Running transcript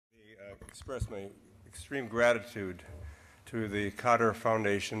express my extreme gratitude to the Cotter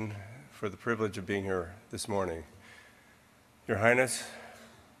Foundation for the privilege of being here this morning. Your Highness,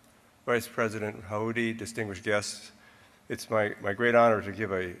 Vice President Haudi, distinguished guests, it's my great honor to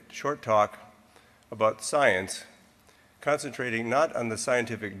give a short talk about science, concentrating not on the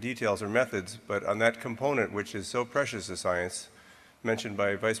scientific details or methods, but on that component which is so precious to science, mentioned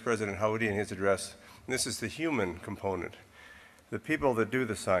by Vice President Haudi in his address. And this is the human component, the people that do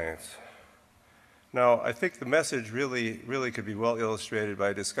the science. Now, I think the message really could be well illustrated by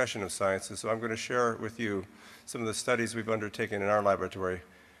a discussion of science, and so I'm going to share with you some of the studies we've undertaken in our laboratory,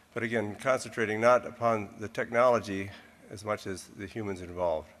 but again, concentrating not upon the technology as much as the humans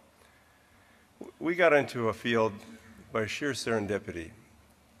involved. We got into a field by sheer serendipity.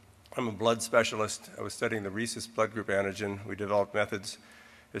 I'm a blood specialist. I was studying the rhesus blood group antigen. We developed methods,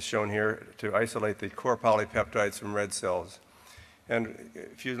 as shown here, to isolate the core polypeptides from red cells. And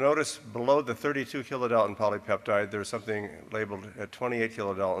if you notice below the 32 kilodalton polypeptide, there's something labeled at 28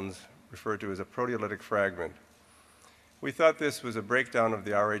 kilodaltons, referred to as a proteolytic fragment. We thought this was a breakdown of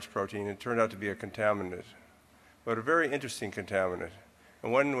the Rh protein. It turned out to be a contaminant, but a very interesting contaminant,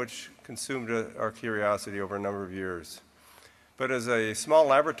 and one which consumed our curiosity over a number of years. But as a small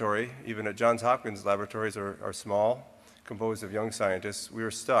laboratory, even at Johns Hopkins laboratories are small, composed of young scientists, we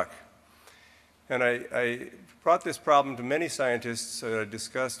were stuck. And I brought this problem to many scientists I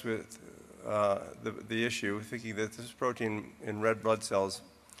discussed with the issue, thinking that this protein in red blood cells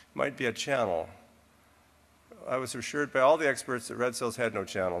might be a channel. I was assured by all the experts that red cells had no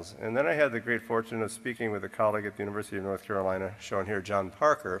channels. And then I had the great fortune of speaking with a colleague at the University of North Carolina, shown here, John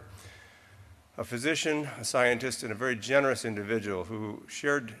Parker, a physician, a scientist, and a very generous individual who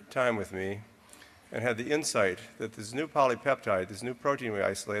shared time with me and had the insight that this new polypeptide, this new protein we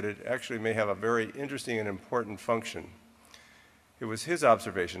isolated, actually may have a very interesting and important function. It was his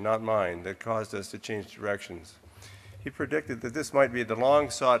observation, not mine, that caused us to change directions. He predicted that this might be the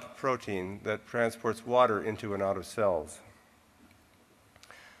long-sought protein that transports water into and out of cells.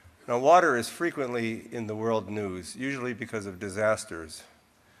 Now, water is frequently in the world news, usually because of disasters.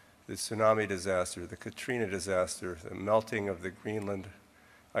 The tsunami disaster, the Katrina disaster, the melting of the Greenland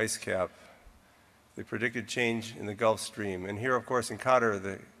ice cap, the predicted change in the Gulf Stream. And here, of course, in Cotter,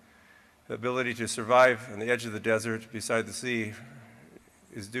 the ability to survive on the edge of the desert beside the sea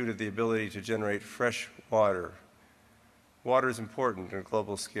is due to the ability to generate fresh water. Water is important on a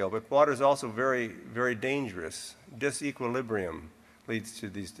global scale, but water is also very dangerous. Disequilibrium leads to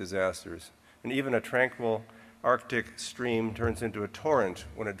these disasters. And even a tranquil Arctic stream turns into a torrent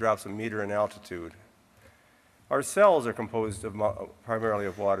when it drops a meter in altitude. Our cells are composed primarily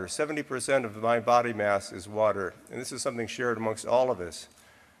of water. 70% of my body mass is water, and this is something shared amongst all of us.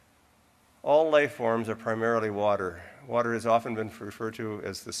 All life forms are primarily water. Water has often been referred to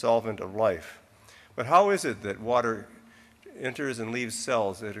as the solvent of life. But how is it that water enters and leaves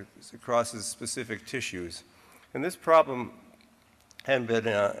cells, that it crosses specific tissues? And this problem had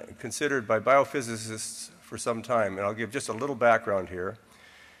been considered by biophysicists for some time, and I'll give just a little background here.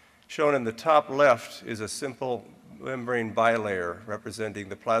 Shown in the top left is a simple membrane bilayer representing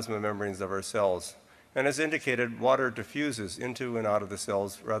the plasma membranes of our cells. And as indicated, water diffuses into and out of the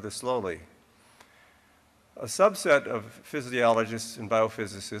cells rather slowly. A subset of physiologists and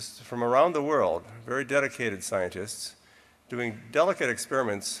biophysicists from around the world, very dedicated scientists, doing delicate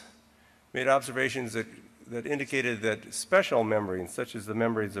experiments, made observations that indicated that special membranes, such as the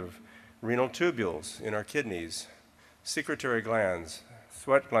membranes of renal tubules in our kidneys, secretory glands,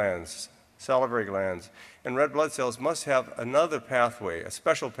 sweat glands, salivary glands, and red blood cells must have another pathway, a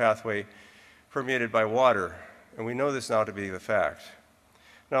special pathway permeated by water, and we know this now to be the fact.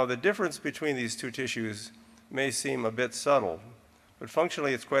 Now, the difference between these two tissues may seem a bit subtle, but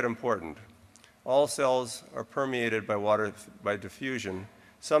functionally it's quite important. All cells are permeated by water by diffusion.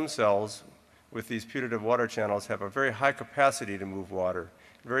 Some cells with these putative water channels have a very high capacity to move water,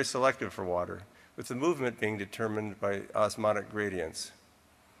 very selective for water, with the movement being determined by osmotic gradients.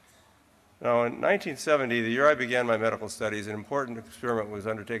 Now, in 1970, the year I began my medical studies, an important experiment was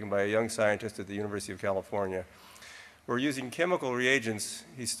undertaken by a young scientist at the University of California, where using chemical reagents,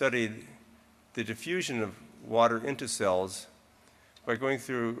 he studied the diffusion of water into cells by going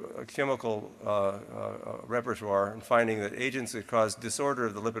through a chemical repertoire and finding that agents that cause disorder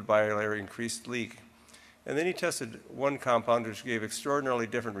of the lipid bilayer increased leak. And then he tested one compound which gave extraordinarily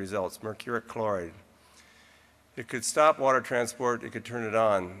different results, mercuric chloride. It could stop water transport, it could turn it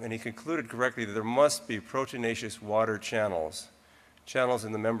on, and he concluded correctly that there must be proteinaceous water channels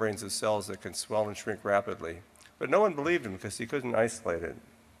in the membranes of cells that can swell and shrink rapidly. But no one believed him because he couldn't isolate it.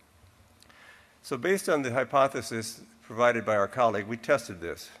 So based on the hypothesis provided by our colleague, we tested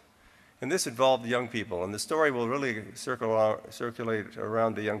this. And this involved young people, and the story will really circulate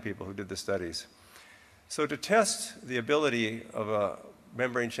around the young people who did the studies. So to test the ability of a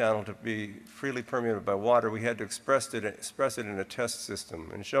membrane channel to be freely permeated by water, we had to express it in a test system.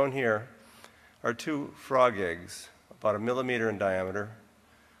 And shown here are 2 frog eggs, about 1 millimeter in diameter.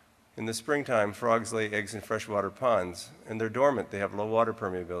 In the springtime, frogs lay eggs in freshwater ponds, and they're dormant. They have low water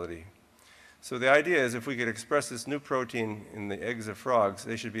permeability. So the idea is if we could express this new protein in the eggs of frogs,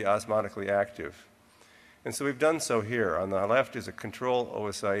 they should be osmotically active. And so we've done so here. On the left is a control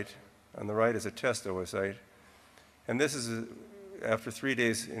oocyte. On the right is a test oocyte. And this is after 3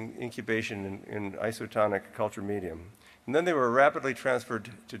 days in incubation in isotonic culture medium. And then they were rapidly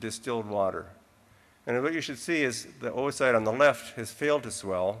transferred to distilled water. And what you should see is the oocyte on the left has failed to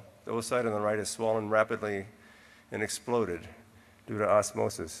swell. The oocyte on the right has swollen rapidly and exploded due to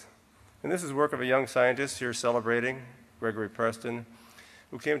osmosis. And this is work of a young scientist here celebrating, Gregory Preston,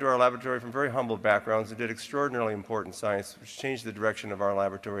 who came to our laboratory from very humble backgrounds and did extraordinarily important science, which changed the direction of our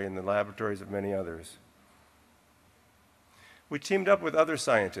laboratory and the laboratories of many others. We teamed up with other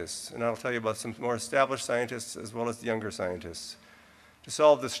scientists, and I'll tell you about some more established scientists as well as the younger scientists, to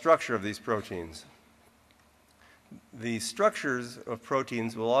solve the structure of these proteins. The structures of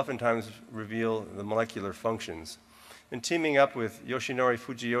proteins will oftentimes reveal the molecular functions. And teaming up with Yoshinori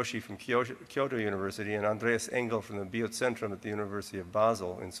Fujiyoshi from Kyoto University and Andreas Engel from the Biozentrum at the University of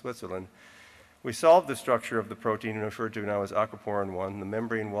Basel in Switzerland, we solved the structure of the protein referred to now as Aquaporin 1, the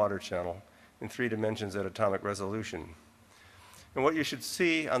membrane water channel, in 3 dimensions at atomic resolution. And what you should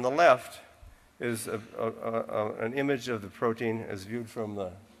see on the left is an image of the protein as viewed from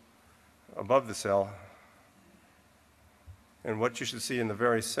above the cell. And what you should see in the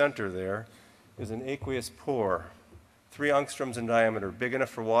very center there is an aqueous pore, 3 angstroms in diameter, big enough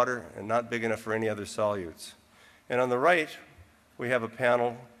for water and not big enough for any other solutes. And on the right, we have a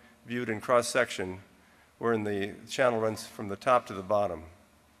panel viewed in cross-section wherein the channel runs from the top to the bottom.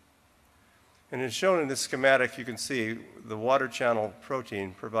 And as shown in this schematic, you can see the water channel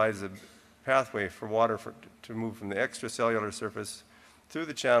protein provides a pathway for water to move from the extracellular surface through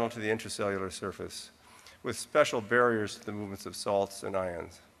the channel to the intracellular surface, with special barriers to the movements of salts and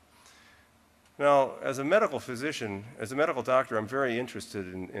ions. Now, as a medical physician, as a medical doctor, I'm very interested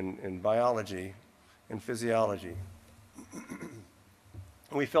in biology and physiology.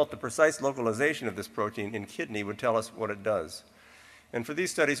 We felt the precise localization of this protein in kidney would tell us what it does. And for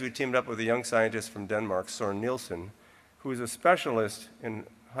these studies, we teamed up with a young scientist from Denmark, Søren Nielsen, who is a specialist in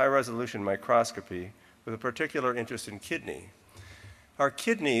high-resolution microscopy with a particular interest in kidney. Our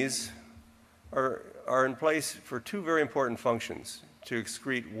kidneys are in place for 2 very important functions: to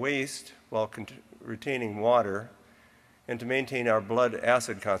excrete waste while retaining water, and to maintain our blood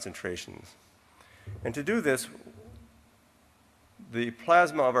acid concentrations. And to do this, the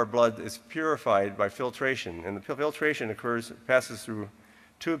plasma of our blood is purified by filtration, and the filtration passes through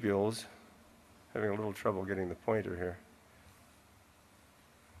tubules. Having a little trouble getting the pointer here.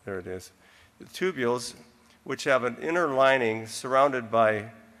 There it is. The tubules, which have an inner lining surrounded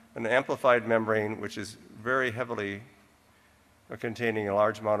by an amplified membrane, which is very heavily containing a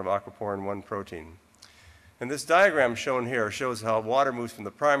large amount of Aquaporin 1 protein. And this diagram shown here shows how water moves from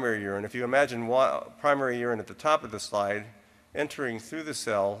the primary urine. If you imagine primary urine at the top of the slide, entering through the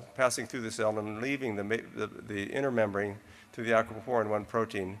cell, passing through the cell, and leaving the inner membrane through the Aquaporin 1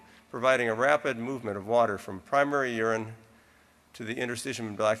 protein, providing a rapid movement of water from primary urine to the interstitium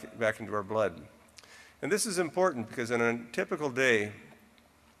and back into our blood. And this is important because on a typical day,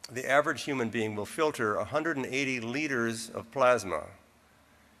 the average human being will filter 180 liters of plasma.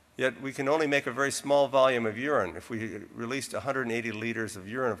 Yet we can only make a very small volume of urine. If we released 180 liters of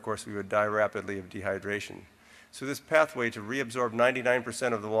urine, of course, we would die rapidly of dehydration. So this pathway to reabsorb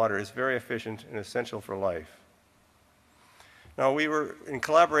 99% of the water is very efficient and essential for life. Now, we were, in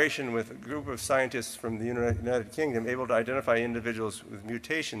collaboration with a group of scientists from the United Kingdom, able to identify individuals with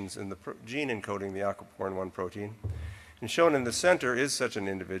mutations in the gene encoding the Aquaporin 1 protein. And shown in the center is such an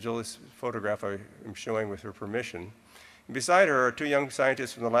individual. This photograph I am showing with her permission. And beside her are 2 young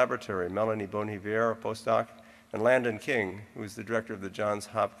scientists from the laboratory, Melanie Bonivier, a postdoc, and Landon King, who is the director of the Johns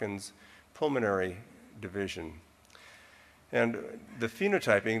Hopkins Pulmonary Division. And the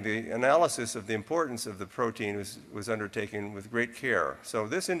phenotyping, the analysis of the importance of the protein was undertaken with great care. So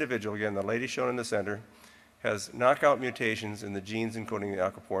this individual, again, the lady shown in the center, has knockout mutations in the genes encoding the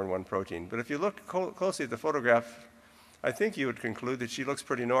Aquaporin 1 protein. But if you look closely at the photograph, I think you would conclude that she looks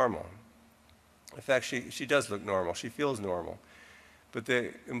pretty normal. In fact, she does look normal. She feels normal. But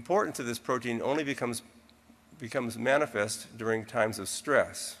the importance of this protein only becomes manifest during times of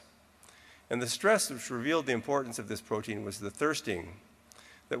stress. And the stress which revealed the importance of this protein was the thirsting.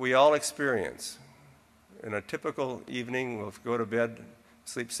 that we all experience. In a typical evening, we'll go to bed,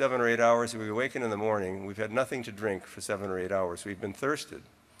 sleep 7 or 8 hours, we awaken in the morning, we've had nothing to drink for 7 or 8 hours. We've been thirsted.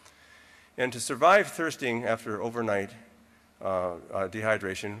 And to survive thirsting after overnight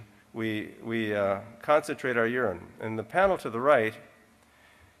dehydration, we concentrate our urine. In the panel to the right,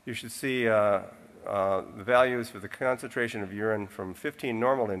 you should see the values for the concentration of urine from 15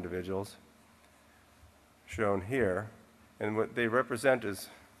 normal individuals, shown here. And what they represent is,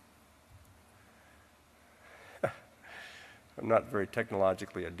 I'm not very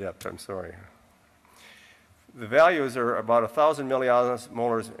technologically adept, I'm sorry. The values are about 1,000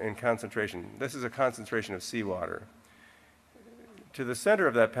 millimolars in concentration. This is a concentration of seawater. To the center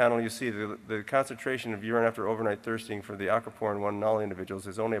of that panel, you see the concentration of urine after overnight thirsting for the Aquaporin 1 null individuals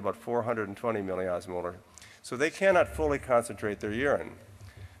is only about 420 milliosmolar. So they cannot fully concentrate their urine.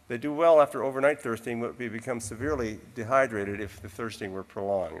 They do well after overnight thirsting, but they become severely dehydrated if the thirsting were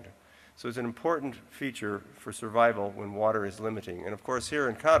prolonged. So it's an important feature for survival when water is limiting. And of course, here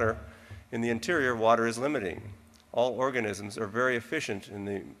in Qatar, in the interior, water is limiting. All organisms are very efficient in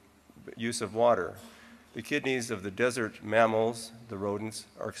the use of water. The kidneys of the desert mammals, the rodents,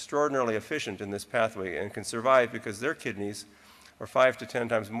 are extraordinarily efficient in this pathway and can survive because their kidneys are 5 to 10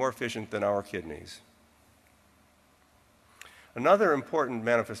 times more efficient than our kidneys. Another important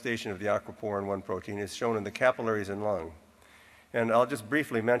manifestation of the Aquaporin 1 protein is shown in the capillaries and lung. And I'll just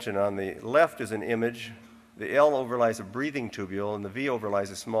briefly mention, on the left is an image. The L overlies a breathing tubule, and the V overlies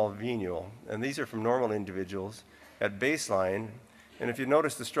a small venule. And these are from normal individuals at baseline. And if you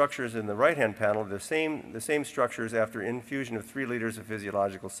notice the structures in the right-hand panel, the same structures after infusion of 3 liters of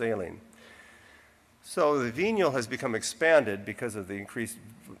physiological saline. So the venule has become expanded because of the increased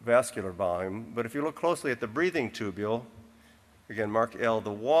vascular volume. But if you look closely at the breathing tubule, again, mark L, the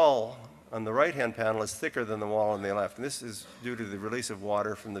wall on the right-hand panel is thicker than the wall on the left. And this is due to the release of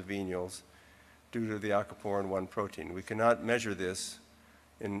water from the venules due to the Aquaporin 1 protein. We cannot measure this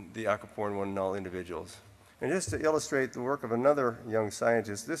in the Aquaporin 1 null individuals. And just to illustrate the work of another young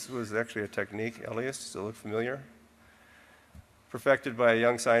scientist, this was actually a technique, Elias, does it look familiar? Perfected by a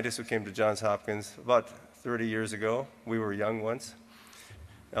young scientist who came to Johns Hopkins about 30 years ago. We were young once.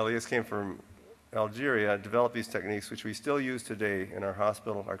 Elias came from Algeria, developed these techniques, which we still use today in our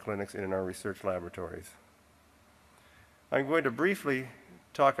hospital, our clinics, and in our research laboratories. I'm going to briefly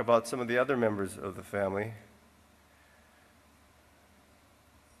talk about some of the other members of the family.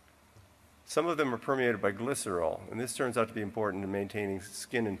 Some of them are permeated by glycerol, and this turns out to be important in maintaining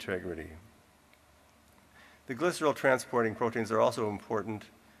skin integrity. The glycerol transporting proteins are also important,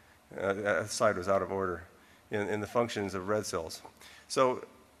 that slide was out of order, in the functions of red cells. So,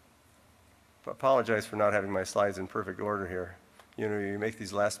 apologize for not having my slides in perfect order here. You know, you make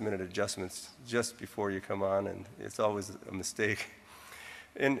these last-minute adjustments just before you come on, and it's always a mistake.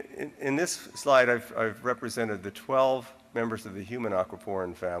 In this slide, I've represented the 12 members of the human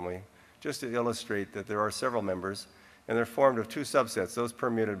aquaporin family, just to illustrate that there are several members, and they're formed of 2 subsets, those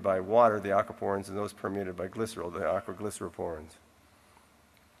permeated by water, the aquaporins, and those permeated by glycerol, the aquaglyceroporins.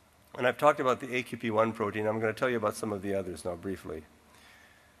 And I've talked about the AQP1 protein. I'm going to tell you about some of the others now briefly.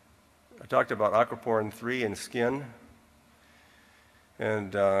 I talked about aquaporin 3 in skin,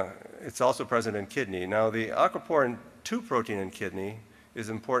 and it's also present in kidney. Now, the aquaporin 2 protein in kidney is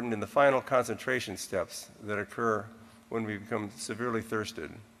important in the final concentration steps that occur when we become severely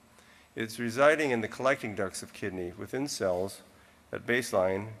thirsted. It's residing in the collecting ducts of kidney within cells at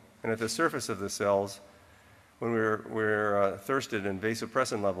baseline and at the surface of the cells when we're thirsted and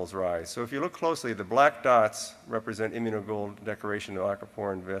vasopressin levels rise. So if you look closely, the black dots represent immunogold decoration of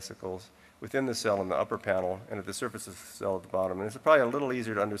aquaporin vesicles within the cell in the upper panel and at the surface of the cell at the bottom. And it's probably a little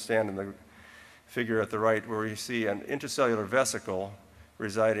easier to understand in the figure at the right, where you see an intracellular vesicle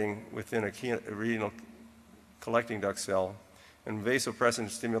residing within a renal collecting duct cell, and vasopressin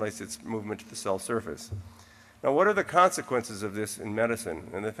stimulates its movement to the cell surface. Now, what are the consequences of this in medicine?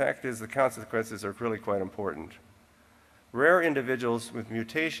 And the fact is the consequences are really quite important. Rare individuals with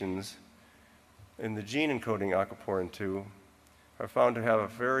mutations in the gene encoding aquaporin 2 are found to have a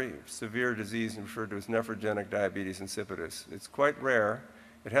very severe disease referred to as nephrogenic diabetes insipidus. It's quite rare.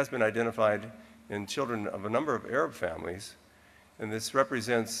 It has been identified in children of a number of Arab families, and this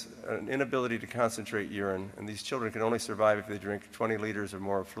represents an inability to concentrate urine, and these children can only survive if they drink 20 liters or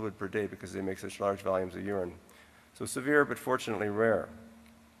more of fluid per day because they make such large volumes of urine. So severe, but fortunately rare.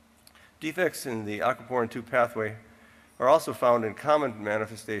 Defects in the aquaporin 2 pathway are also found in common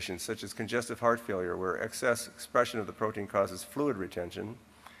manifestations such as congestive heart failure, where excess expression of the protein causes fluid retention.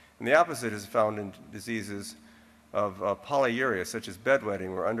 And the opposite is found in diseases of polyuria, such as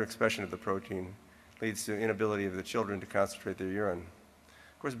bedwetting, where underexpression of the protein leads to inability of the children to concentrate their urine.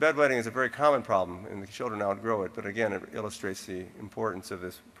 course, bedwetting is a very common problem, and the children outgrow it, but again, it illustrates the importance of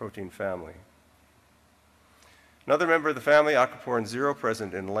this protein family. Another member of the family, Aquaporin 0,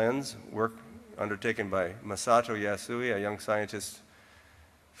 present in lens, work undertaken by Masato Yasui, a young scientist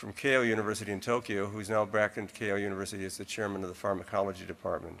from Keio University in Tokyo, who's now back in Keio University as the chairman of the pharmacology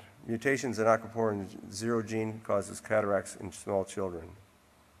department. Mutations in Aquaporin 0 gene causes cataracts in small children.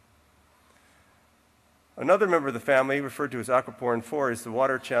 Another member of the family, referred to as Aquaporin 4, is the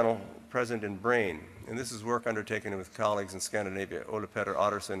water channel present in brain. And this is work undertaken with colleagues in Scandinavia, Ole Petter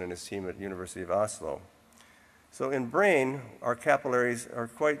Ottersen and his team at the University of Oslo. So in brain, our capillaries are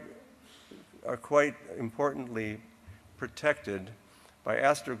quite importantly protected by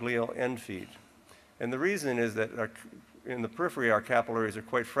astroglial end feet. And the reason is that in the periphery, our capillaries are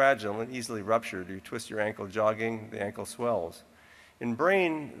quite fragile and easily ruptured. You twist your ankle jogging, the ankle swells. In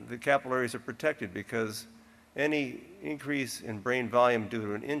brain, the capillaries are protected because any increase in brain volume due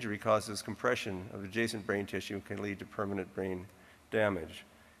to an injury causes compression of adjacent brain tissue and can lead to permanent brain damage.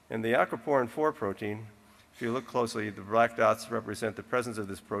 And the Aquaporin 4 protein, if you look closely, the black dots represent the presence of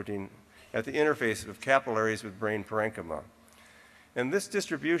this protein at the interface of capillaries with brain parenchyma. And this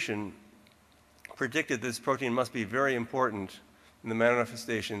distribution predicted this protein must be very important in the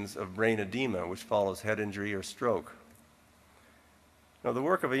manifestations of brain edema, which follows head injury or stroke. Now, the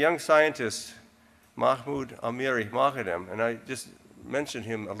work of a young scientist, Mahmoud Amiri Mahadem, and I just mentioned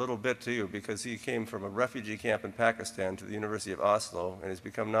him a little bit to you because he came from a refugee camp in Pakistan to the University of Oslo and has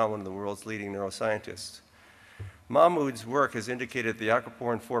become now one of the world's leading neuroscientists. Mahmoud's work has indicated the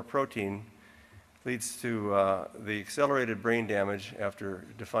Aquaporin 4 protein leads to the accelerated brain damage after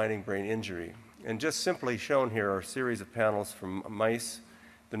defining brain injury. And just simply shown here are a series of panels from mice.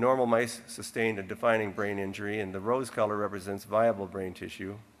 The normal mice sustained a defining brain injury, and the rose color represents viable brain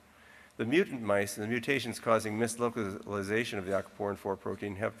tissue. The mutant mice, and the mutations causing mislocalization of the Aquaporin 4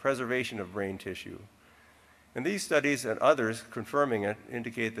 protein, have preservation of brain tissue. And these studies and others confirming it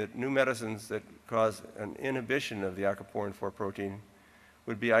indicate that new medicines that cause an inhibition of the Aquaporin 4 protein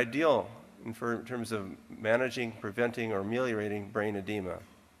would be ideal in terms of managing, preventing, or ameliorating brain edema.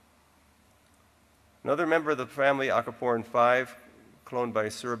 Another member of the family, Aquaporin 5, cloned by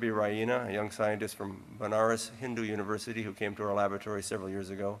Surabhi Raina, a young scientist from Banaras Hindu University who came to our laboratory several years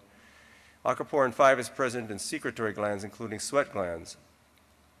ago. Aquaporin 5 is present in secretory glands, including sweat glands.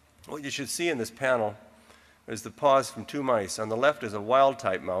 What you should see in this panel is the paws from two mice. On the left is a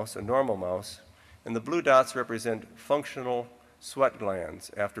wild-type mouse, a normal mouse, and the blue dots represent functional sweat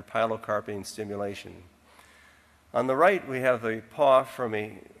glands after pilocarpine stimulation. On the right, we have a paw from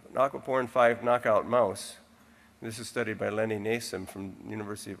an Aquaporin 5 knockout mouse. This is studied by Lenny Nassim from the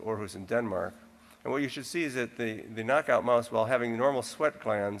University of Aarhus in Denmark. And what you should see is that the knockout mouse, while having normal sweat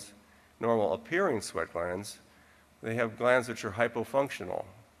glands, normal appearing sweat glands, they have glands which are hypofunctional,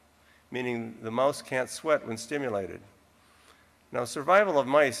 meaning the mouse can't sweat when stimulated. Now, survival of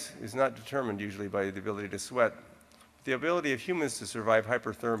mice is not determined usually by the ability to sweat. The ability of humans to survive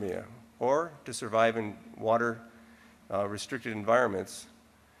hyperthermia or to survive in water-restricted environments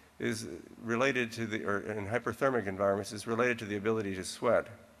is related to or in hyperthermic environments is related to the ability to sweat,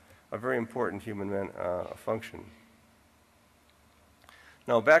 a very important human function.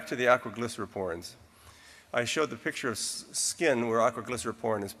 Now, back to the aquaglyceroporins. I showed the picture of skin where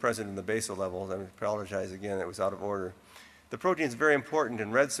aquaglyceroporin is present in the basal levels. I apologize again, it was out of order. The protein is very important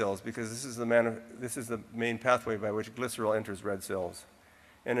in red cells because this is the main pathway by which glycerol enters red cells.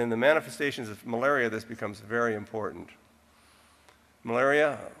 And in the manifestations of malaria, this becomes very important.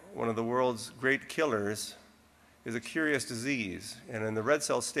 Malaria, one of the world's great killers, is a curious disease. And in the red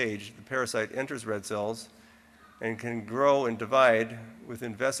cell stage, the parasite enters red cells and can grow and divide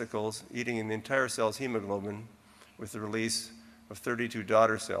within vesicles, eating the entire cell's hemoglobin with the release of 32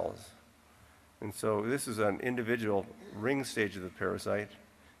 daughter cells. And so this is an individual ring stage of the parasite.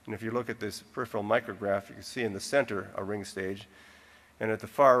 And if you look at this peripheral micrograph, you can see in the center a ring stage. And at the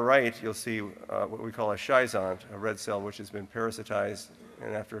far right, you'll see what we call a schizont, a red cell which has been parasitized.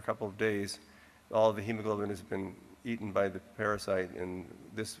 And after a couple of days, all of the hemoglobin has been eaten by the parasite, and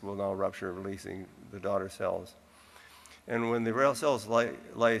this will now rupture, releasing the daughter cells. And when the red cells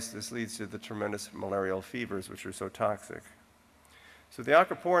lyse, this leads to the tremendous malarial fevers, which are so toxic. So the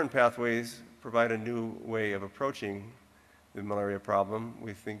aquaporin pathways provide a new way of approaching the malaria problem,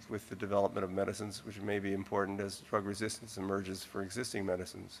 we think, with the development of medicines, which may be important as drug resistance emerges for existing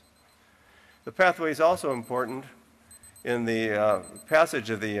medicines. The pathway is also important in the passage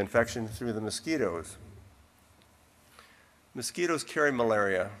of the infection through the mosquitoes. Mosquitoes carry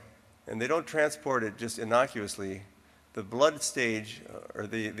malaria, and they don't transport it just innocuously. The blood stage, or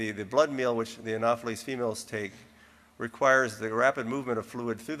the blood meal which the Anopheles females take, requires the rapid movement of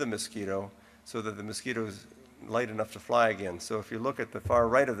fluid through the mosquito so that the mosquito is light enough to fly again. So if you look at the far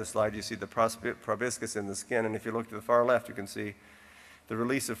right of the slide, you see the proboscis in the skin, and if you look to the far left, you can see the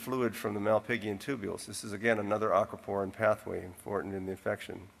release of fluid from the Malpighian tubules. This is, again, another aquaporin pathway important in the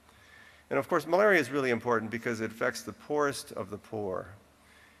infection. And of course, malaria is really important because it affects the poorest of the poor.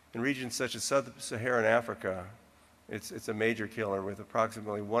 In regions such as sub-Saharan Africa, it's a major killer with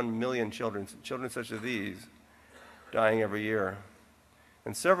approximately 1 million children such as these, dying every year,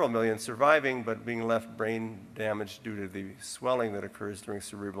 and several million surviving but being left brain damaged due to the swelling that occurs during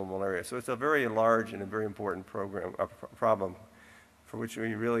cerebral malaria. So it's a very large and a very important problem for which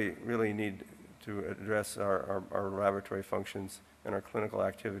we really need to address our laboratory functions and our clinical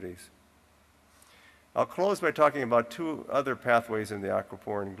activities. I'll close by talking about two other pathways in the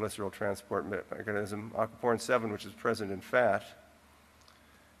aquaporin glycerol transport mechanism, Aquaporin 7, which is present in fat,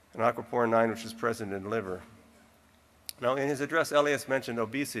 and Aquaporin 9, which is present in liver. Now, in his address, Elias mentioned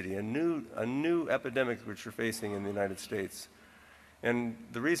obesity, a new epidemic which we're facing in the United States. And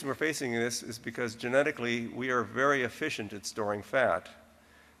the reason we're facing this is because genetically we are very efficient at storing fat.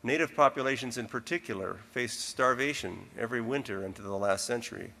 Native populations in particular faced starvation every winter into the last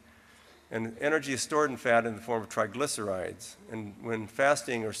century. And energy is stored in fat in the form of triglycerides. And when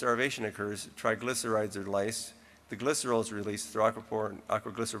fasting or starvation occurs, triglycerides are lysed. The glycerol is released through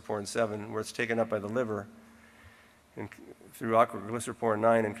aquaglyceroporin 7, where it's taken up by the liver, and through aquaglyceroporin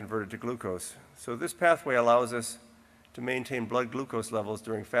 9 and converted to glucose. So this pathway allows us to maintain blood glucose levels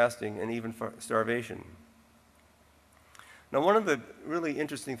during fasting and even starvation. Now, one of the really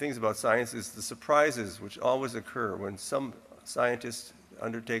interesting things about science is the surprises which always occur when some scientist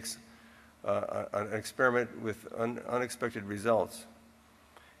undertakes an experiment with unexpected results.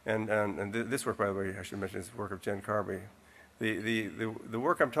 And this work, by the way, I should mention, is the work of Jen Carby. The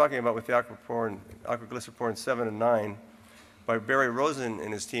work I'm talking about with the aquaglyceroporin 7 and 9 by Barry Rosen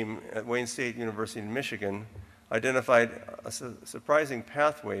and his team at Wayne State University in Michigan identified a surprising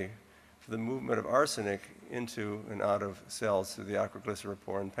pathway for the movement of arsenic into and out of cells through the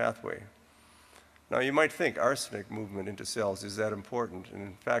aquaglyceroporin pathway. Now, you might think arsenic movement into cells is that important. And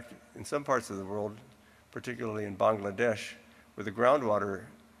in fact, in some parts of the world, particularly in Bangladesh, where the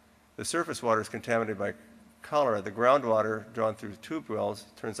surface water is contaminated by cholera, the groundwater drawn through tube wells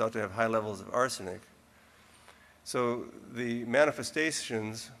turns out to have high levels of arsenic. So the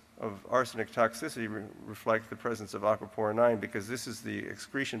manifestations of arsenic toxicity reflect the presence of aquaporin 9 because this is the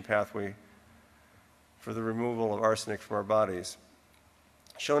excretion pathway for the removal of arsenic from our bodies.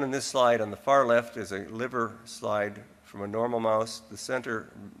 Shown in this slide on the far left is a liver slide from a normal mouse. The center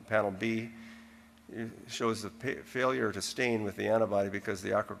panel B shows the failure to stain with the antibody because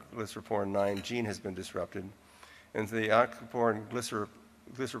the aquaglyceroporin 9 gene has been disrupted. And the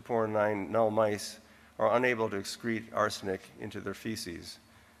aquaglyceroporin 9 null mice are unable to excrete arsenic into their feces,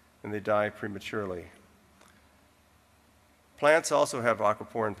 and they die prematurely. Plants also have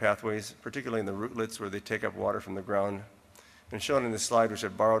aquaporin pathways, particularly in the rootlets where they take up water from the ground. And shown in this slide, which I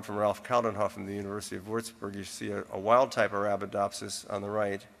borrowed from Ralph Kaldenhoff from the University of Würzburg, you see a wild type Arabidopsis on the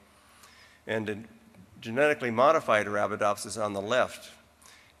right and a genetically modified Arabidopsis on the left.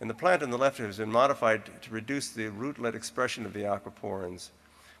 And the plant on the left has been modified to reduce the rootlet expression of the aquaporins.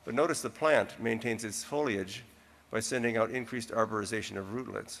 But notice the plant maintains its foliage by sending out increased arborization of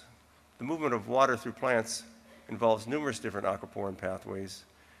rootlets. The movement of water through plants involves numerous different aquaporin pathways,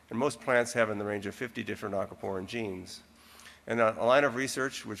 and most plants have in the range of 50 different aquaporin genes. And a line of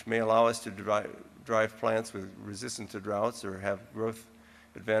research which may allow us to drive plants with resistance to droughts or have growth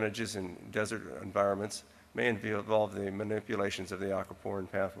advantages in desert environments may involve the manipulations of the aquaporin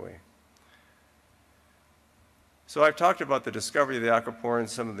pathway. So I've talked about the discovery of the aquaporin,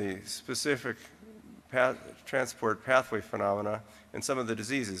 some of the specific transport pathway phenomena, and some of the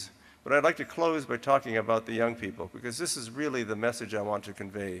diseases. But I'd like to close by talking about the young people, because this is really the message I want to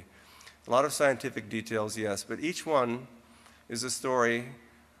convey. A lot of scientific details, yes, but each one is a story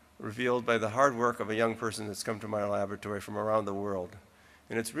revealed by the hard work of a young person that's come to my laboratory from around the world.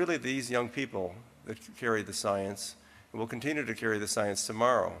 And it's really these young people that carry the science and will continue to carry the science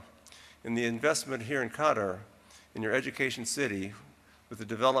tomorrow. And the investment here in Qatar, in your education city, with the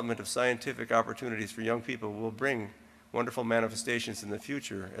development of scientific opportunities for young people will bring wonderful manifestations in the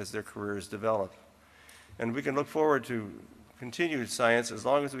future as their careers develop. And we can look forward to continued science as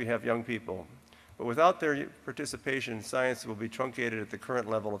long as we have young people. But without their participation, science will be truncated at the current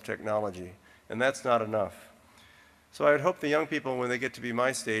level of technology, and that's not enough. So I would hope the young people, when they get to be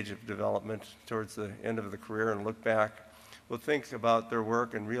my stage of development towards the end of the career and look back, will think about their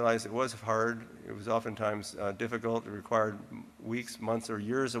work and realize it was hard, it was oftentimes difficult, it required weeks, months, or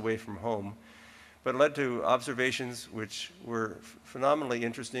years away from home. but led to observations which were phenomenally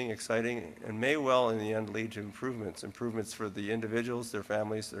interesting, exciting, and may well in the end lead to improvements for the individuals, their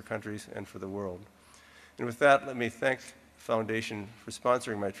families, their countries, and for the world. And with that, let me thank the Foundation for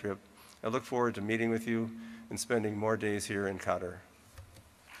sponsoring my trip. I look forward to meeting with you and spending more days here in Qatar.